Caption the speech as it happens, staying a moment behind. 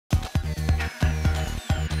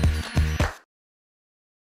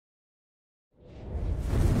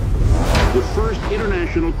the first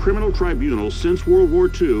International Criminal Tribunal since World War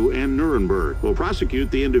II and Nuremberg, will prosecute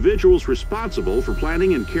the individuals responsible for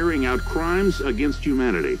planning and carrying out crimes against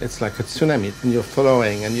humanity. It's like a tsunami, and you're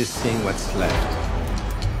following and you're seeing what's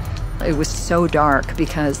left. It was so dark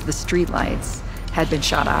because the streetlights had been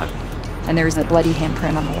shot out, and there was a bloody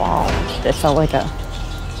handprint on the wall. It felt like a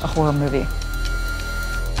horror movie.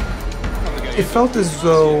 It felt as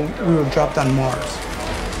though we were dropped on Mars,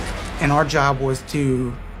 and our job was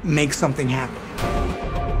to make something happen.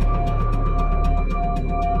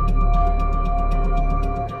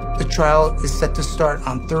 The trial is set to start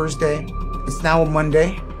on Thursday. It's now a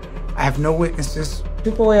Monday. I have no witnesses.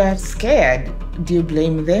 People were scared. Do you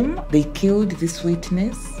blame them? They killed this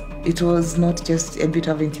witness. It was not just a bit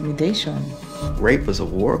of intimidation. Rape was a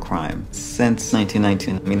war crime since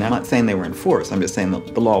 1919. I mean, I'm not saying they were enforced. I'm just saying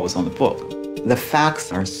the law was on the book. The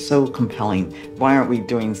facts are so compelling. Why aren't we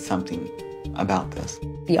doing something about this?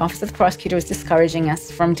 The Office of the Prosecutor was discouraging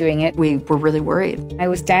us from doing it. We were really worried. I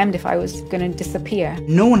was damned if I was going to disappear.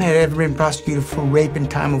 No one had ever been prosecuted for rape in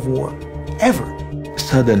time of war, ever.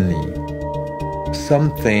 Suddenly,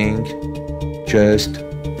 something just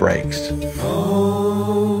breaks.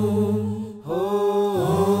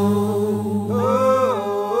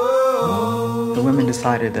 The women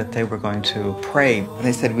decided that they were going to pray.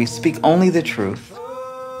 They said, we speak only the truth,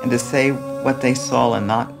 and to say what they saw and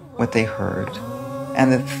not what they heard,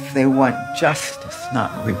 and that they want justice,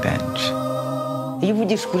 not revenge.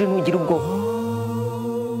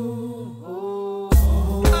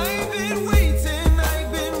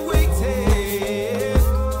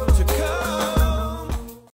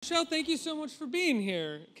 Michele, thank you so much for being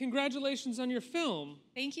here. Congratulations on your film.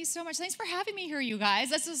 Thank you so much. Thanks for having me here, you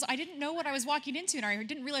guys. I didn't know what I was walking into, and I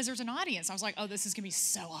didn't realize there was an audience. I was like, oh, this is going to be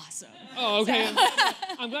so awesome. Oh, okay.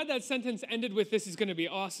 I'm glad that sentence ended with, this is going to be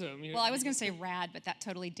awesome. Well, I was going to say rad, but that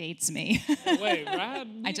totally dates me. Wait, rad?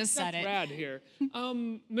 I just said it. Rad here.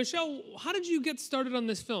 Michele, how did you get started on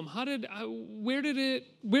this film? Where did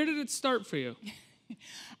it start for you?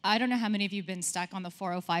 I don't know how many of you have been stuck on the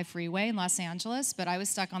 405 freeway in Los Angeles, but I was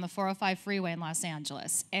stuck on the 405 freeway in Los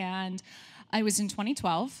Angeles. And I was in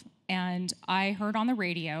 2012, and I heard on the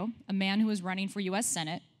radio a man who was running for U.S.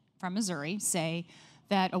 Senate from Missouri say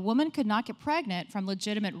that a woman could not get pregnant from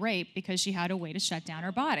legitimate rape because she had a way to shut down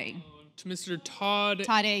her body. To Mr. Todd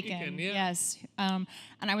Aiken, yeah. Yes. And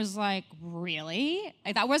I was like, really?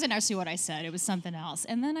 That wasn't actually what I said. It was something else.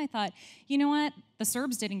 And then I thought, you know what? The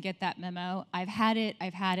Serbs didn't get that memo. I've had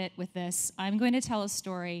it with this. I'm going to tell a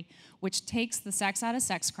story which takes the sex out of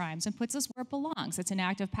sex crimes and puts us where it belongs. It's an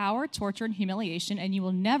act of power, torture, and humiliation, and you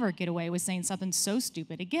will never get away with saying something so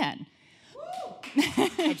stupid again.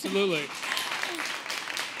 Absolutely.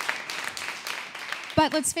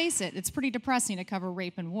 But let's face it, it's pretty depressing to cover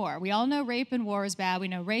rape and war. We all know rape and war is bad. We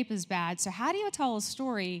know rape is bad. So how do you tell a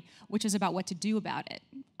story which is about what to do about it?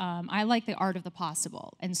 I like the art of the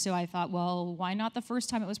possible. And so I thought, well, why not the first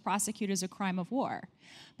time it was prosecuted as a crime of war?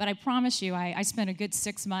 But I promise you, I spent a good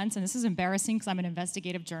 6 months, and this is embarrassing because I'm an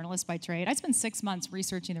investigative journalist by trade. I spent 6 months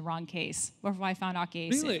researching the wrong case before I found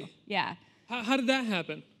Akayesu. Really? Yeah. How did that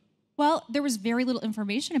happen? Well, there was very little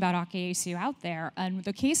information about Akayesu out there, and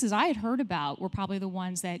the cases I had heard about were probably the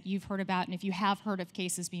ones that you've heard about, and if you have heard of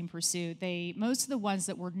cases being pursued, most of the ones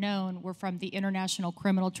that were known were from the International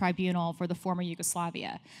Criminal Tribunal for the former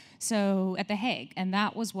Yugoslavia, so at The Hague, and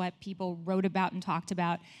that was what people wrote about and talked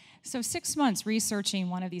about. So 6 months researching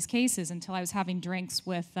one of these cases until I was having drinks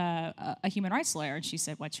with a human rights lawyer, and she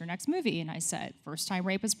said, what's your next movie? And I said, first time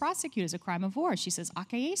rape is prosecuted as a crime of war. She says,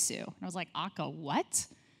 Akayesu. And I was like, Aka what?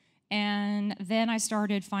 And then I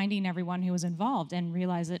started finding everyone who was involved and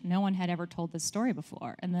realized that no one had ever told this story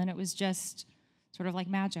before. And then it was just sort of like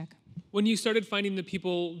magic. When you started finding the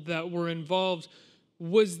people that were involved,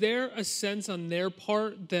 was there a sense on their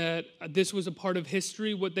part that this was a part of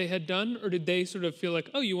history, what they had done? Or did they sort of feel like,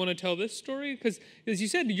 oh, you want to tell this story? Because as you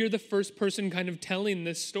said, you're the first person kind of telling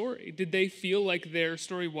this story. Did they feel like their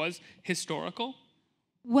story was historical?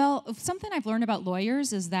 Well, something I've learned about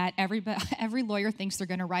lawyers is that every lawyer thinks they're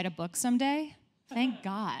going to write a book someday. Thank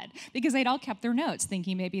God. Because they'd all kept their notes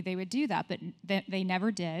thinking maybe they would do that, but they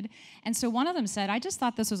never did. And so one of them said, I just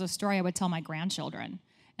thought this was a story I would tell my grandchildren.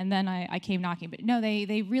 And then I came knocking. But no,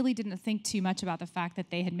 they really didn't think too much about the fact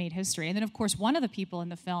that they had made history. And then, of course, one of the people in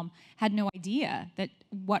the film had no idea that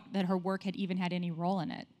her work had even had any role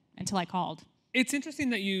in it until I called. It's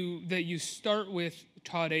interesting that you start with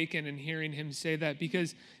Todd Aiken and hearing him say that,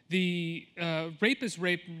 because the rape is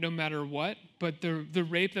rape no matter what, but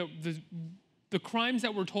the crimes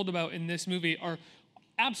that we're told about in this movie are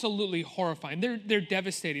absolutely horrifying. They're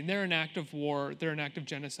devastating. They're an act of war. They're an act of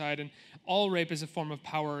genocide, and all rape is a form of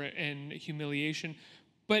power and humiliation.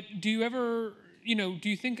 But do you ever, do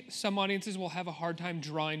you think some audiences will have a hard time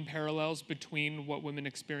drawing parallels between what women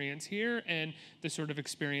experience here and the sort of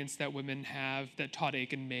experience that women have that Todd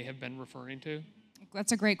Aiken may have been referring to?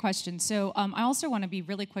 That's a great question. So I also want to be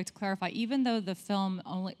really quick to clarify, even though the film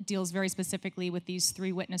only deals very specifically with these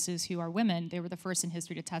 3 witnesses who are women, they were the first in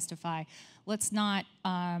history to testify, let's not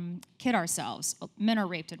kid ourselves. Men are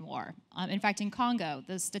raped in war. In fact, in Congo,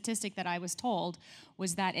 the statistic that I was told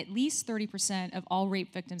was that at least 30% of all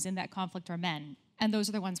rape victims in that conflict are men, and those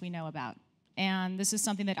are the ones we know about. And this is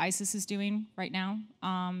something that ISIS is doing right now.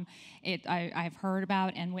 I've heard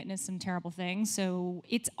about and witnessed some terrible things. So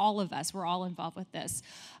it's all of us. We're all involved with this.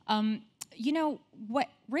 What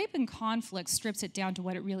rape and conflict strips it down to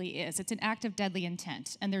what it really is. It's an act of deadly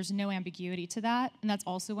intent, and there's no ambiguity to that. And that's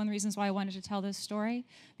also one of the reasons why I wanted to tell this story,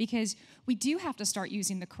 because we do have to start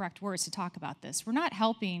using the correct words to talk about this. We're not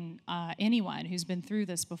helping anyone who's been through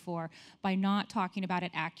this before by not talking about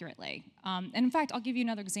it accurately. And in fact, I'll give you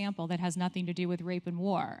another example that has nothing to do with rape and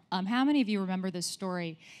war. How many of you remember this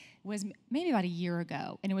story? Was maybe about a year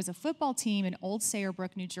ago, and it was a football team in Old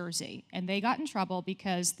Saybrook, New Jersey, and they got in trouble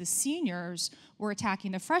because the seniors were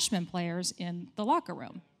attacking the freshman players in the locker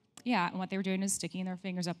room. Yeah, and what they were doing is sticking their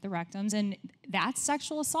fingers up the rectums, and that's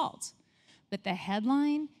sexual assault. But the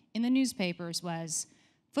headline in the newspapers was,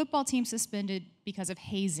 football team suspended because of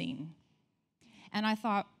hazing. And I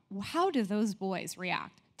thought, well, how do those boys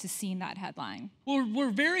react to seeing that headline? Well, we're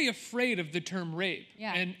very afraid of the term rape,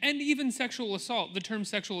 yeah, and even sexual assault, the term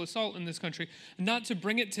sexual assault in this country. Not to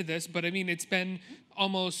bring it to this, but I mean, it's been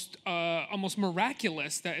almost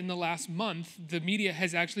miraculous that in the last month, the media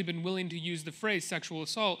has actually been willing to use the phrase sexual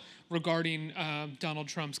assault regarding Donald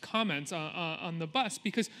Trump's comments on the bus,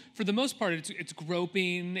 because for the most part, it's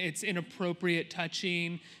groping, it's inappropriate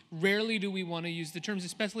touching. Rarely do we want to use the terms,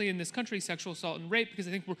 especially in this country, sexual assault and rape, because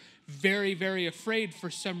I think we're very, very afraid for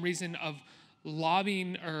some reason of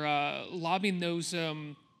lobbying those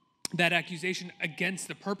that accusation against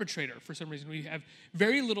the perpetrator. For some reason, we have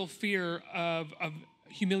very little fear of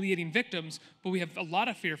humiliating victims, but we have a lot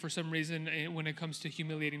of fear for some reason when it comes to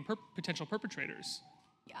humiliating potential perpetrators.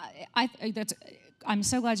 I'm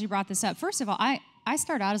so glad you brought this up. First of all, I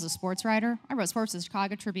started out as a sports writer. I wrote sports at the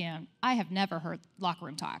Chicago Tribune. I have never heard locker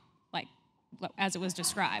room talk like as it was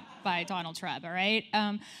described by Donald Trump, all right?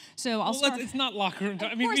 So I'll start. It's not locker room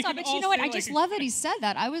talk. Of course not, but you know what? I just love that he said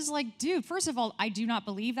that. I was like, dude, first of all, I do not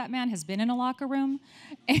believe that man has been in a locker room.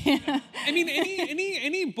 I mean,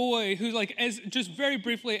 any boy who, like, just very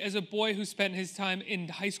briefly, as a boy who spent his time in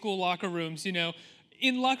high school locker rooms,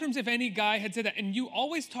 in locker rooms, if any guy had said that, and you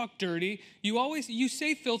always talk dirty, you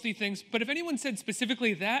say filthy things, but if anyone said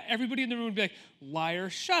specifically that, everybody in the room would be like, liar,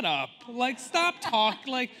 shut up. Like, stop talk.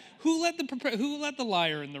 Like, who let the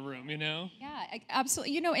liar in the room, Yeah,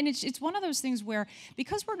 absolutely. And it's one of those things where,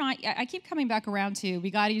 because we're not, I keep coming back around to,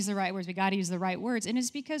 we got to use the right words, and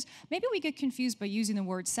it's because maybe we get confused by using the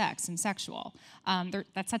word sex and sexual.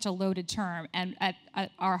 That's such a loaded term, and at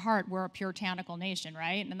our heart, we're a puritanical nation,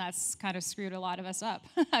 right? And that's kind of screwed a lot of us up,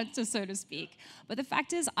 so to speak. But the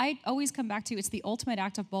fact is, I always come back to, it's the ultimate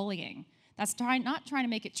act of bullying. That's not trying to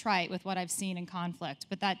make it trite with what I've seen in conflict,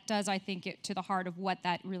 but that does, I think, get to the heart of what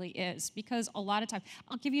that really is. Because a lot of times,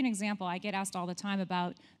 I'll give you an example. I get asked all the time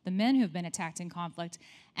about the men who've been attacked in conflict,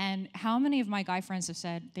 and how many of my guy friends have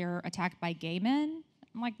said they're attacked by gay men?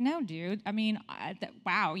 I'm like, no, dude. I mean,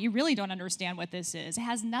 wow, you really don't understand what this is. It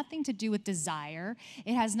has nothing to do with desire.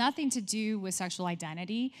 It has nothing to do with sexual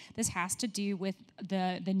identity. This has to do with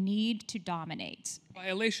the need to dominate.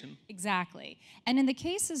 Violation. Exactly. And in the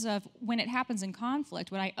cases of when it happens in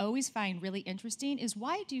conflict, what I always find really interesting is,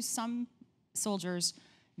 why do some soldiers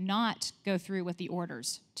not go through with the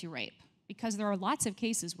orders to rape? Because there are lots of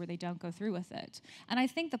cases where they don't go through with it. And I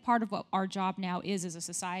think the part of what our job now is as a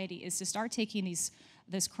society is to start taking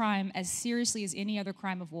this crime as seriously as any other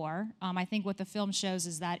crime of war. I think what the film shows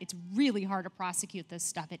is that it's really hard to prosecute this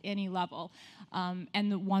stuff at any level. And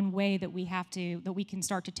the one way that we can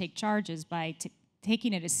start to take charge is by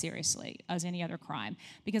taking it as seriously as any other crime,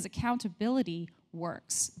 because accountability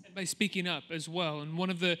works. And by speaking up as well. And one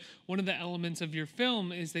of the elements of your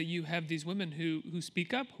film is that you have these women who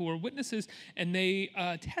speak up, who are witnesses, and they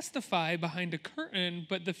testify behind a curtain,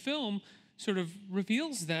 but the film sort of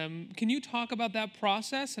reveals them. Can you talk about that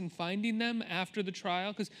process and finding them after the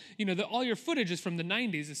trial? Because all your footage is from the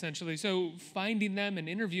 90s essentially. So finding them and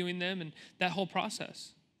interviewing them and that whole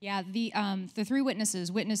process. Yeah, the 3 witnesses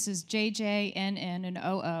JJ, NN, and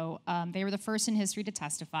OO, they were the first in history to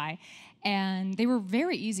testify. And they were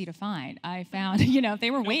very easy to find. I found,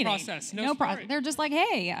 they were waiting. No process. They're just like,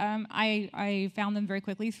 hey, I found them very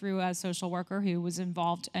quickly through a social worker who was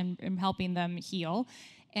involved in helping them heal.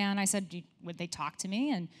 And I said, would they talk to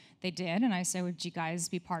me? And they did. And I said, would you guys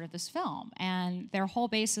be part of this film? And their whole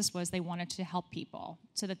basis was they wanted to help people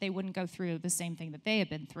so that they wouldn't go through the same thing that they had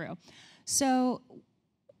been through. So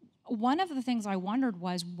one of the things I wondered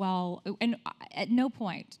was, and at no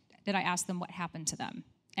point did I ask them what happened to them.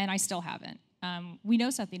 And I still haven't. We know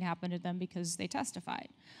something happened to them because they testified.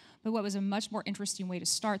 But what was a much more interesting way to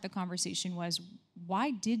start the conversation was,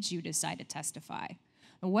 why did you decide to testify?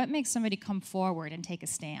 What makes somebody come forward and take a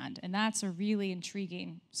stand? And that's a really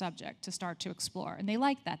intriguing subject to start to explore. And they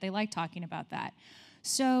like that. They like talking about that.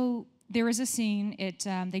 So there is a scene.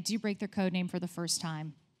 They do break their code name for the first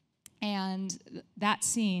time. And that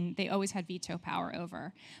scene, they always had veto power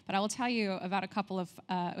over. But I will tell you about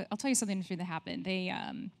I'll tell you something that happened.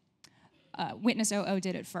 Witness 00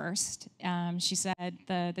 did it first. She said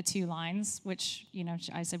the two lines, which,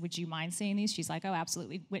 I said, would you mind saying these? She's like, oh,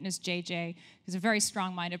 absolutely. Witness JJ, who's a very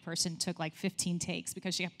strong-minded person, took like 15 takes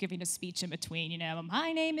because she kept giving a speech in between,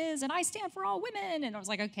 my name is, and I stand for all women. And I was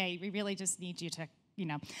like, okay, we really just need you to,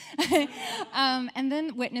 and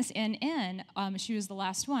then Witness NN, she was the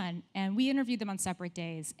last one. And we interviewed them on separate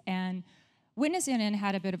days. And Witness NN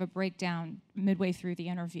had a bit of a breakdown midway through the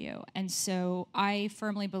interview. And so I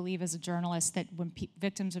firmly believe as a journalist that when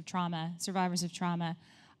victims of trauma, survivors of trauma,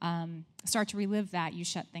 start to relive that, you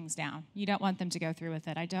shut things down. You don't want them to go through with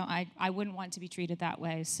it. I wouldn't want to be treated that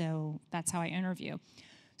way, so that's how I interview.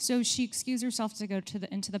 So she excused herself to go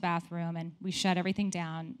into the bathroom, and we shut everything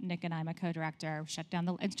down. Nick and I, my co-director, shut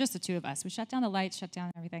down it's just the two of us. We shut down the lights, shut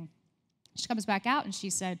down everything. She comes back out, and she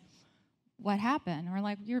said, what happened? And we're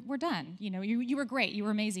like, we're done. You were great. You were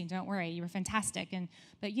amazing. Don't worry. You were fantastic.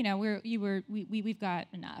 But we've got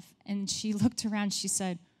enough. And she looked around. She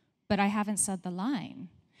said, but I haven't said the line.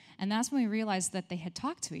 And that's when we realized that they had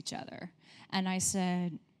talked to each other. And I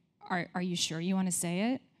said, are you sure you want to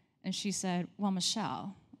say it? And she said, well,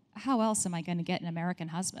 Michele, how else am I going to get an American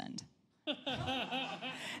husband?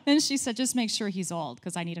 Then she said, just make sure he's old,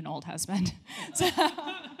 because I need an old husband. So,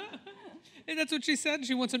 and that's what she said?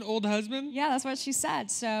 She wants an old husband? Yeah, that's what she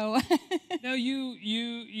said. So now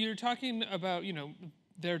you're talking about,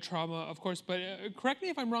 their trauma, of course, but correct me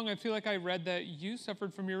if I'm wrong, I feel like I read that you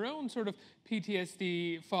suffered from your own sort of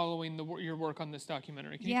PTSD following your work on this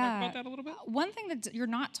documentary. Can you talk about that a little bit? One thing that you're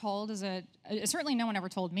not told certainly no one ever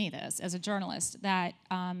told me this as a journalist, that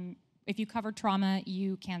if you cover trauma,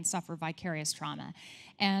 you can suffer vicarious trauma.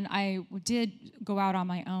 And I did go out on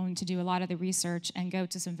my own to do a lot of the research and go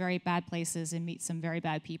to some very bad places and meet some very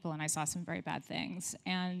bad people, and I saw some very bad things.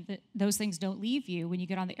 And those things don't leave you when you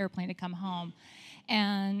get on the airplane to come home.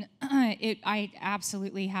 And I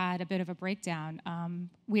absolutely had a bit of a breakdown.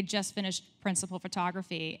 We had just finished principal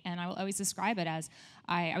photography, and I will always describe it as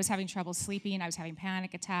I was having trouble sleeping, I was having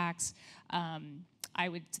panic attacks. I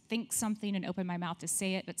would think something and open my mouth to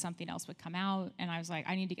say it, but something else would come out, and I was like,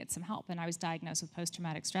 I need to get some help. And I was diagnosed with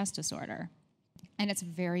post-traumatic stress disorder. And it's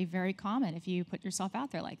very, very common if you put yourself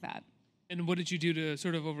out there like that. And what did you do to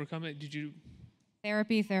sort of overcome it? Did you...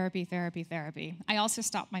 Therapy, therapy, therapy, therapy. I also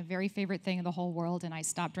stopped my very favorite thing in the whole world, and I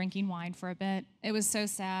stopped drinking wine for a bit. It was so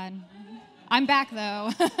sad. I'm back,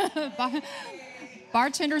 though.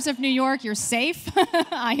 Bartenders of New York, you're safe.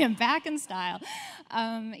 I am back in style.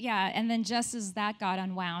 And then just as that got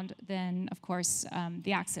unwound, then, of course,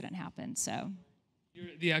 the accident happened, so.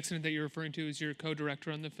 The accident that you're referring to is your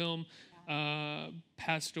co-director on the film.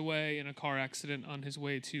 Passed away in a car accident on his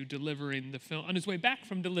way to delivering the film, on his way back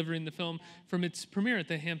from delivering the film from its premiere at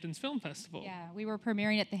the Hamptons Film Festival. Yeah, we were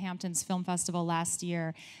premiering at the Hamptons Film Festival last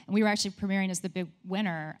year, and we were actually premiering as the big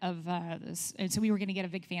winner of this. And so we were going to get a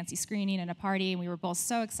big fancy screening and a party, and we were both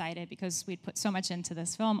so excited because we'd put so much into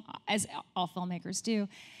this film, as all filmmakers do.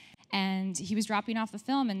 And he was dropping off the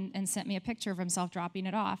film and sent me a picture of himself dropping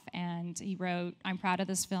it off, and he wrote, "I'm proud of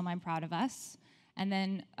this film, I'm proud of us." And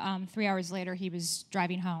then 3 hours later, he was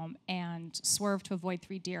driving home and swerved to avoid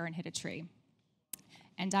 3 deer and hit a tree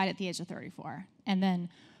and died at the age of 34. And then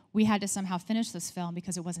we had to somehow finish this film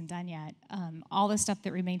because it wasn't done yet. All the stuff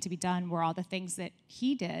that remained to be done were all the things that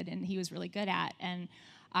he did and he was really good at. And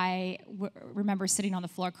I remember sitting on the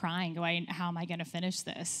floor crying, going, how am I going to finish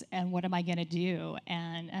this? And what am I going to do?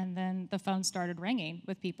 And then the phone started ringing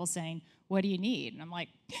with people saying, what do you need? And I'm like,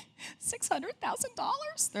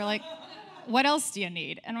 $600,000? They're like, what else do you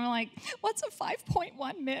need? And we're like, what's a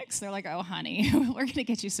 5.1 mix? They're like, oh, honey, we're going to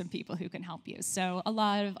get you some people who can help you. So a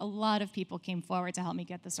lot of people came forward to help me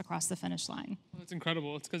get this across the finish line. Well, that's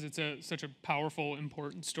incredible. It's because it's such a powerful,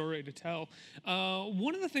 important story to tell.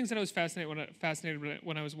 One of the things that I was fascinated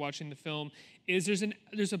when I was watching the film is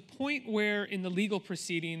there's a point where in the legal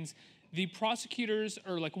proceedings, the prosecutors,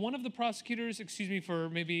 or like one of the prosecutors, excuse me for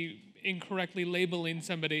maybe incorrectly labeling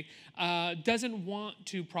somebody, doesn't want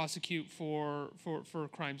to prosecute for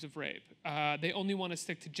crimes of rape. They only want to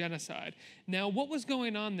stick to genocide. Now, what was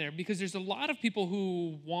going on there? Because there's a lot of people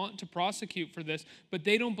who want to prosecute for this, but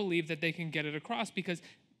they don't believe that they can get it across because,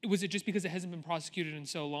 was it just because it hasn't been prosecuted in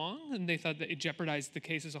so long and they thought that it jeopardized the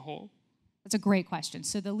case as a whole? That's a great question.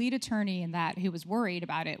 So the lead attorney in that who was worried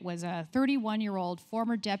about it was a 31-year-old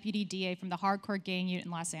former deputy DA from the hardcore gang unit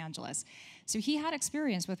in Los Angeles. So he had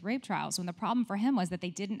experience with rape trials, and the problem for him was that they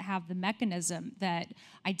didn't have the mechanism that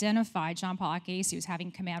identified Jean Paul Acquaviu as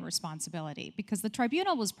having command responsibility, because the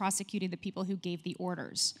tribunal was prosecuting the people who gave the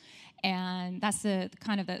orders. And that's the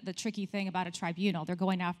tricky thing about a tribunal. They're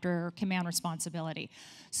going after command responsibility.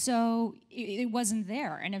 So it wasn't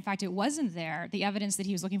there. And in fact, it wasn't there. The evidence that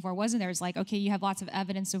he was looking for wasn't there. It's like, okay, you have lots of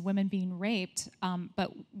evidence of women being raped,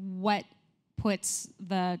 but what puts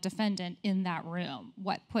the defendant in that room?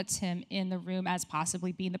 What puts him in the room as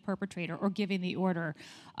possibly being the perpetrator or giving the order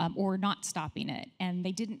or not stopping it? And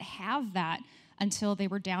they didn't have that until they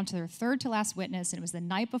were down to their third to last witness, and it was the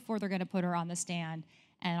night before they're going to put her on the stand,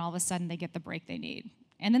 and all of a sudden they get the break they need.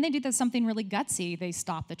 And then they did something really gutsy. They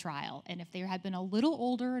stopped the trial. And if they had been a little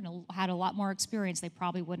older and had a lot more experience, they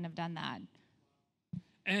probably wouldn't have done that.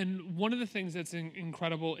 And one of the things that's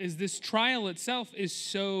incredible is this trial itself is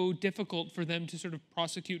so difficult for them to sort of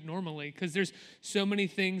prosecute normally, because there's so many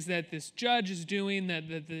things that this judge is doing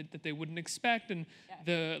that they wouldn't expect. And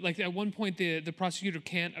like at one point, the prosecutor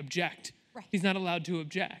can't object. Right. He's not allowed to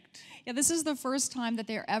object. Yeah, this is the first time that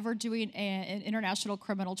they're ever doing an international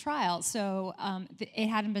criminal trial. So it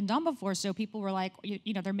hadn't been done before, so people were like,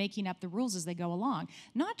 they're making up the rules as they go along.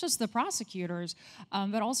 Not just the prosecutors,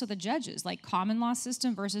 but also the judges, like common law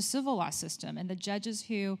system versus civil law system. And the judges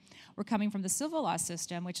who were coming from the civil law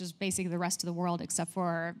system, which is basically the rest of the world except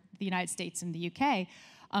for the United States and the UK,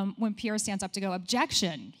 when Pierre stands up to go,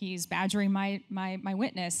 objection, he's badgering my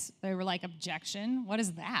witness, they were like, objection? What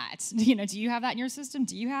is that? Do you have that in your system?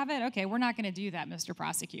 Do you have it? Okay, we're not going to do that, Mr.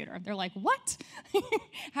 Prosecutor. They're like, what?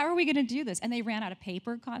 How are we going to do this? And they ran out of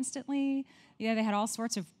paper constantly. Yeah, they had all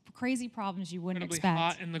sorts of crazy problems you wouldn't expect.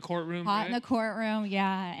 Hot in the courtroom, Hot in the courtroom,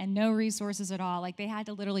 yeah, and no resources at all. Like, they had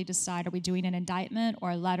to literally decide, are we doing an indictment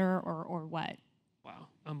or a letter or what? Wow,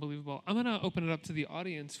 unbelievable. I'm going to open it up to the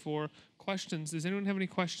audience for questions. Does anyone have any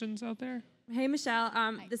questions out there? Hey, Michelle.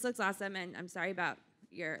 This looks awesome, and I'm sorry about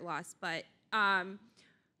your loss, but how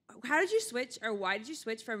did you switch, or why did you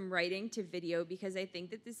switch from writing to video? Because I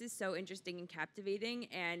think that this is so interesting and captivating,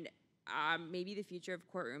 and maybe the future of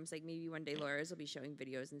courtrooms, like maybe one day lawyers will be showing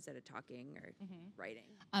videos instead of talking or writing.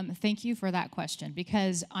 Thank you for that question,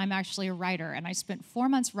 because I'm actually a writer, and I spent 4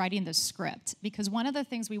 months writing the script, because one of the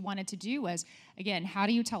things we wanted to do was, again, how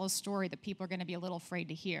do you tell a story that people are going to be a little afraid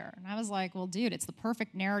to hear? And I was like, well, dude, it's the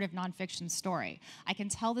perfect narrative nonfiction story. I can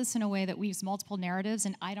tell this in a way that weaves multiple narratives,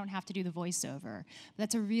 and I don't have to do the voiceover. But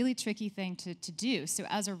that's a really tricky thing to do. So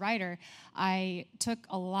as a writer, I took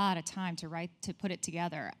a lot of time to put it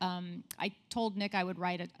together. I told Nick I would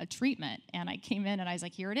write a treatment, and I came in and I was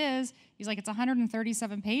like, here it is. He's like, it's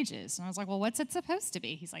 137 pages. And I was like, well, what's it supposed to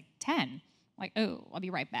be? He's like, 10. Like, oh, I'll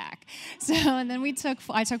be right back. So, and then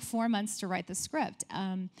I took 4 months to write the script.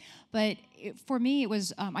 But for me, it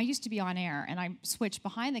was, I used to be on air, and I switched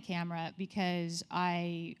behind the camera because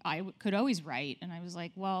I could always write. And I was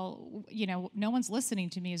like, well, no one's listening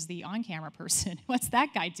to me as the on-camera person. What's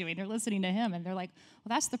that guy doing? They're listening to him. And they're like,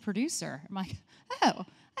 well, that's the producer. I'm like, oh,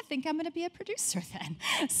 I think I'm going to be a producer then.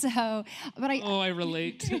 So, but I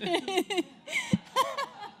relate.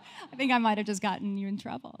 I think I might have just gotten you in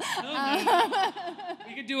trouble.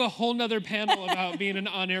 We could do a whole nother panel about being an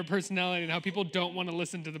on-air personality and how people don't want to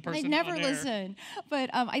listen to the person on air. They never listen. But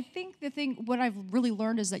I think what I've really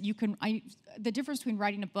learned is that the difference between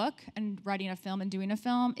writing a book and writing a film and doing a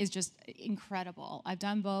film is just incredible. I've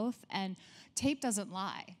done both, and tape doesn't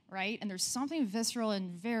lie, right? And there's something visceral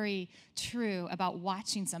and very true about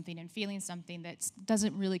watching something and feeling something that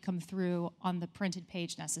doesn't really come through on the printed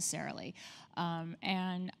page necessarily.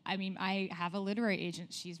 And I mean, I have a literary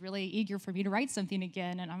agent. She's really eager for me to write something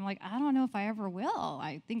again, and I'm like, I don't know if I ever will.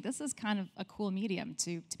 I think this is kind of a cool medium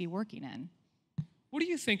to be working in. What do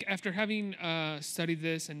you think, after having studied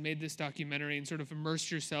this and made this documentary and sort of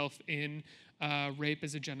immersed yourself in rape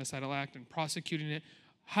as a genocidal act and prosecuting it,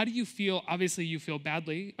 how do you feel? Obviously, you feel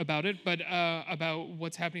badly about it, but about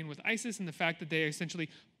what's happening with ISIS and the fact that they essentially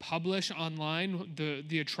publish online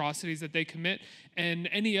the atrocities that they commit, and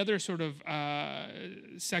any other sort of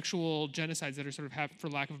sexual genocides that are sort of, for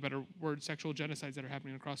lack of a better word, sexual genocides that are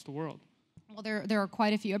happening across the world. Well, there are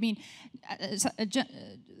quite a few. I mean,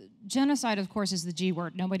 genocide, of course, is the G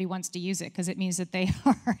word. Nobody wants to use it because it means that they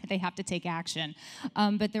have to take action.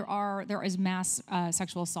 But there is mass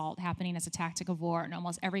sexual assault happening as a tactic of war in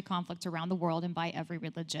almost every conflict around the world and by every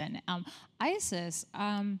religion. ISIS.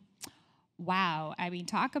 Wow, I mean,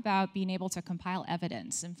 talk about being able to compile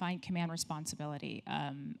evidence and find command responsibility.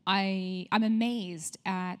 I'm amazed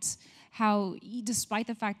at how, despite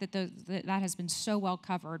the fact that that has been so well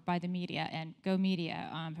covered by the media and Go Media,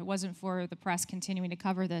 if it wasn't for the press continuing to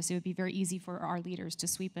cover this, it would be very easy for our leaders to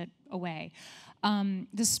sweep it away.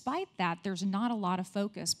 Despite that, there's not a lot of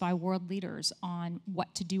focus by world leaders on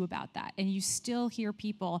what to do about that. And you still hear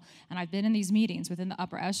people, and I've been in these meetings within the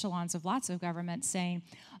upper echelons of lots of governments saying,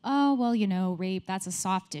 oh, well, you know, rape, that's a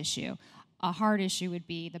soft issue. A hard issue would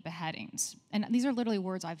be the beheadings. And these are literally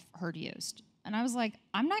words I've heard used. And I was like,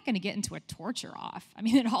 I'm not going to get into a torture off. I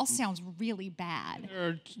mean, it all sounds really bad. There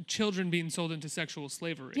are children being sold into sexual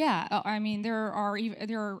slavery. Yeah, I mean,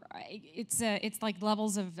 it's like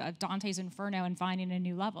levels of Dante's Inferno and finding a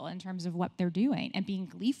new level in terms of what they're doing and being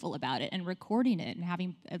gleeful about it and recording it and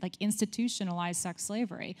having like institutionalized sex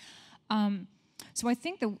slavery. So I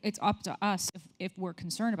think that it's up to us, if we're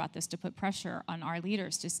concerned about this, to put pressure on our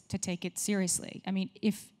leaders to take it seriously. I mean,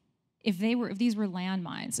 if these were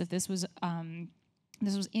landmines, if this was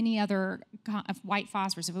any other white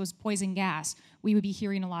phosphorus, if it was poison gas, we would be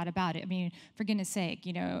hearing a lot about it. I mean, for goodness sake,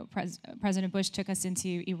 you know, President Bush took us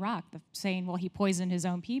into Iraq, saying, well, he poisoned his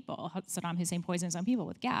own people. Saddam Hussein poisoned his own people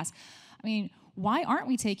with gas. I mean, why aren't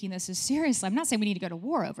we taking this as seriously? I'm not saying we need to go to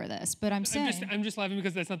war over this, but I'm saying... I'm just laughing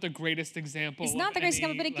because that's not the greatest example. It's not the greatest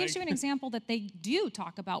example, but it gives you an example that they do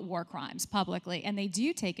talk about war crimes publicly, and they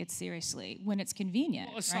do take it seriously when it's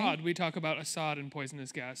convenient. Well, Assad, right? We talk about Assad and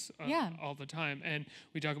poisonous gas all the time, and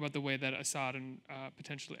we talk about the way that Assad and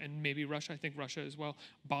potentially, and maybe Russia, I think Russia as well,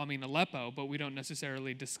 bombing Aleppo, but we don't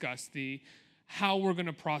necessarily discuss how we're going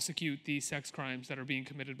to prosecute the sex crimes that are being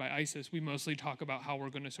committed by ISIS. We mostly talk about how we're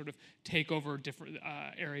going to sort of take over different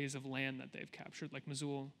areas of land that they've captured, like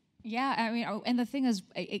Mosul. Yeah, I mean, and the thing is,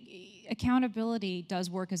 accountability does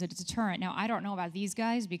work as a deterrent. Now, I don't know about these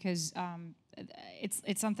guys because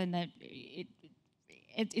it's something that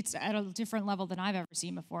it's at a different level than I've ever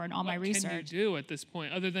seen before in all my research. What can you do at this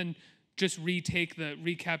point, other than just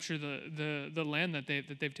recapture the land that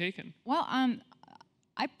they've taken? Well,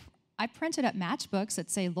 I printed up matchbooks that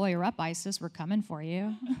say, lawyer up, ISIS, we're coming for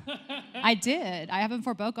you. I did. I have them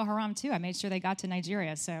for Boko Haram, too. I made sure they got to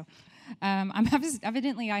Nigeria, so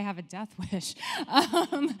evidently I have a death wish.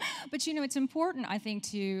 But, you know, it's important, I think,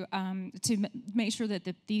 to make sure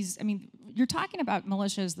that these, I mean, you're talking about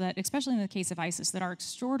militias that, especially in the case of ISIS, that are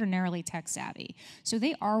extraordinarily tech savvy. So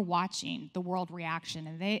they are watching the world reaction,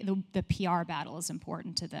 and the PR battle is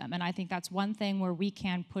important to them. And I think that's one thing where we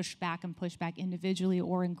can push back individually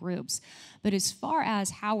or in groups. But as far as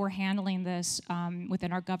how we're handling this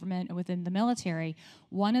within our government and within the military,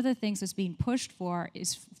 one of the things that's being pushed for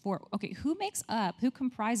is okay, who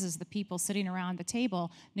comprises the people sitting around the table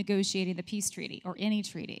negotiating the peace treaty or any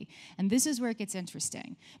treaty? And this is where it gets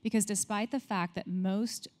interesting, because despite the fact that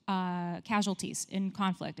most casualties in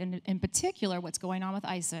conflict, and in particular what's going on with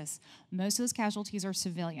ISIS, most of those casualties are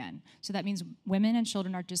civilian. So that means women and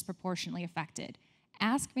children are disproportionately affected.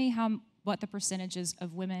 Ask me what the percentages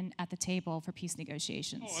of women at the table for peace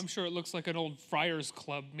negotiations. Oh, I'm sure it looks like an old Friars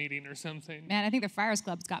Club meeting or something. Man, I think the Friars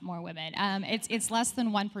Club's got more women. It's less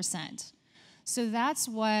than 1%. So that's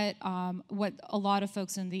what a lot of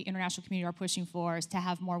folks in the international community are pushing for, is to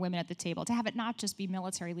have more women at the table, to have it not just be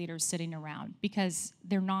military leaders sitting around, because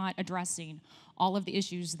they're not addressing all of the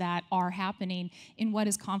issues that are happening in what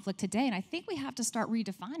is conflict today. And I think we have to start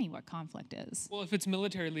redefining what conflict is. Well, if it's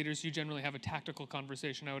military leaders, you generally have a tactical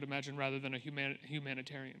conversation, I would imagine, rather than a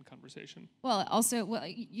humanitarian conversation. Well, also,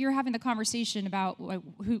 you're having the conversation about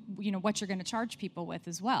what you're going to charge people with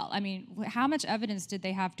as well. I mean, how much evidence did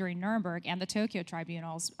they have during Nuremberg and the Tokyo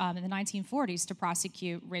tribunals in the 1940s to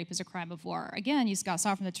prosecute rape as a crime of war? Again, you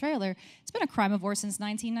saw from the trailer, it's been a crime of war since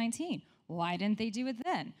 1919. Why didn't they do it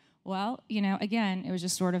then? Well, you know, again, it was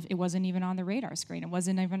just sort of, it wasn't even on the radar screen. It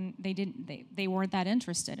wasn't even, they weren't that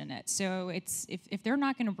interested in it. So it's, if they're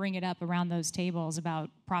not going to bring it up around those tables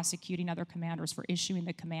about prosecuting other commanders for issuing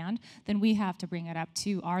the command, then we have to bring it up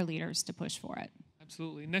to our leaders to push for it.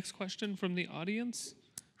 Absolutely. Next question from the audience.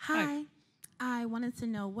 Hi. I wanted to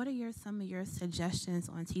know, what are some of your suggestions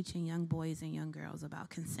on teaching young boys and young girls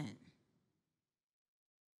about consent?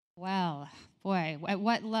 Well, boy, at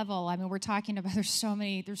what level? I mean, we're talking about there's so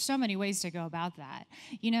many ways to go about that.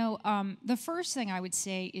 You know, the first thing I would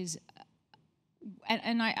say is,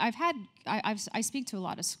 and I speak to a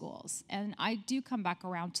lot of schools, and I do come back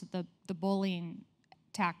around to the bullying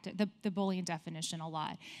tactic, the bullying definition a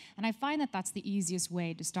lot, and I find that that's the easiest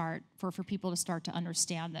way to start for people to start to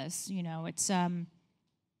understand this. You know, it's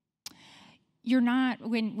you're not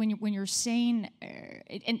when you're saying,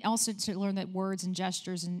 and also to learn that words and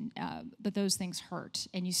gestures and that those things hurt,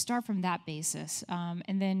 and you start from that basis,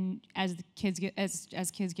 and then as the kids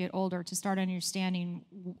get older, to start understanding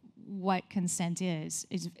what consent is.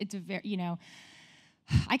 It's a very, you know,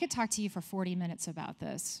 I could talk to you for 40 minutes about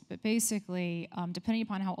this, but basically, depending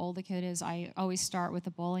upon how old the kid is, I always start with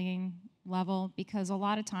the bullying level, because a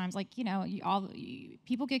lot of times, like, you know,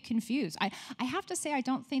 people get confused. I have to say, I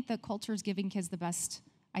don't think the culture is giving kids the best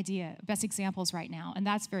examples right now, and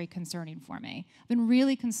that's very concerning for me. I've been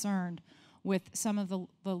really concerned with some of the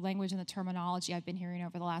language and the terminology I've been hearing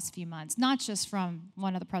over the last few months, not just from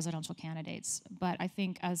one of the presidential candidates, but I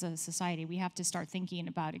think as a society, we have to start thinking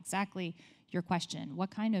about exactly your question.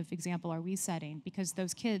 What kind of example are we setting? Because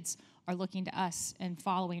those kids are looking to us and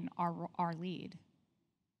following our lead.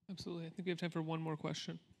 Absolutely. I think we have time for one more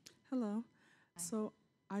question. Hello. So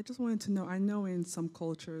I just wanted to know, I know in some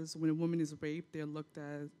cultures, when a woman is raped, they're looked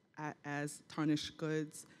at as tarnished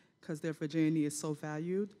goods because their virginity is so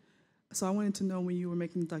valued. So I wanted to know, when you were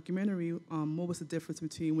making the documentary, what was the difference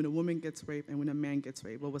between when a woman gets raped and when a man gets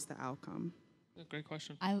raped? What was the outcome? Great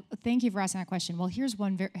question. Thank you for asking that question. Well, here's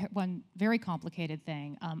one very complicated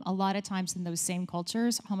thing. A lot of times in those same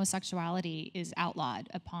cultures, homosexuality is outlawed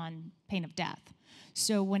upon pain of death.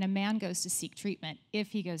 So when a man goes to seek treatment, if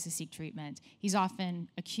he goes to seek treatment, he's often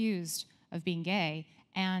accused of being gay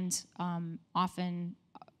and often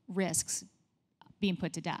risks being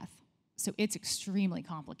put to death. So it's extremely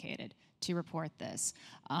complicated to report this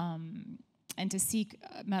and to seek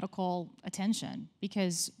medical attention,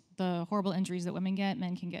 because the horrible injuries that women get,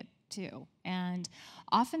 men can get too. And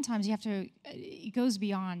oftentimes you have to, it goes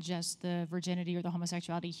beyond just the virginity or the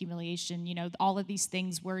homosexuality, humiliation, you know, all of these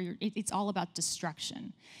things where it's all about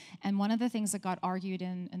destruction. And one of the things that got argued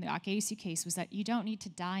in the Akaisi case was that you don't need to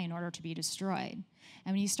die in order to be destroyed.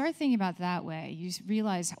 And when you start thinking about it that way, you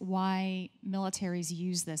realize why militaries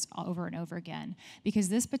use this over and over again. Because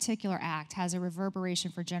this particular act has a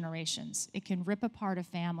reverberation for generations. It can rip apart a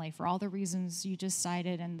family for all the reasons you just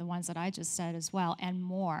cited and the ones that I just said as well, and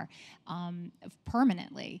more,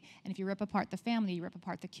 permanently. And if you rip apart the family, you rip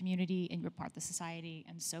apart the community, and you rip apart the society,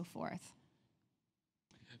 and so forth.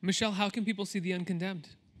 Michele, how can people see The Uncondemned?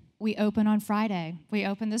 We open on Friday. We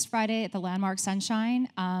open this Friday at the Landmark Sunshine,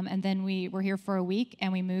 and then we're here for a week,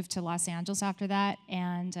 and we move to Los Angeles after that,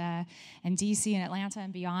 and DC and Atlanta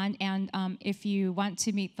and beyond. And if you want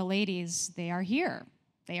to meet the ladies, they are here.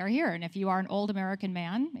 They are here. And if you are an old American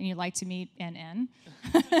man and you'd like to meet NN,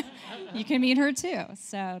 you can meet her too.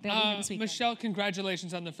 So they'll be here this weekend. Michele,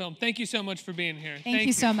 congratulations on the film. Thank you so much for being here. Thank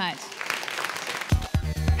you so much.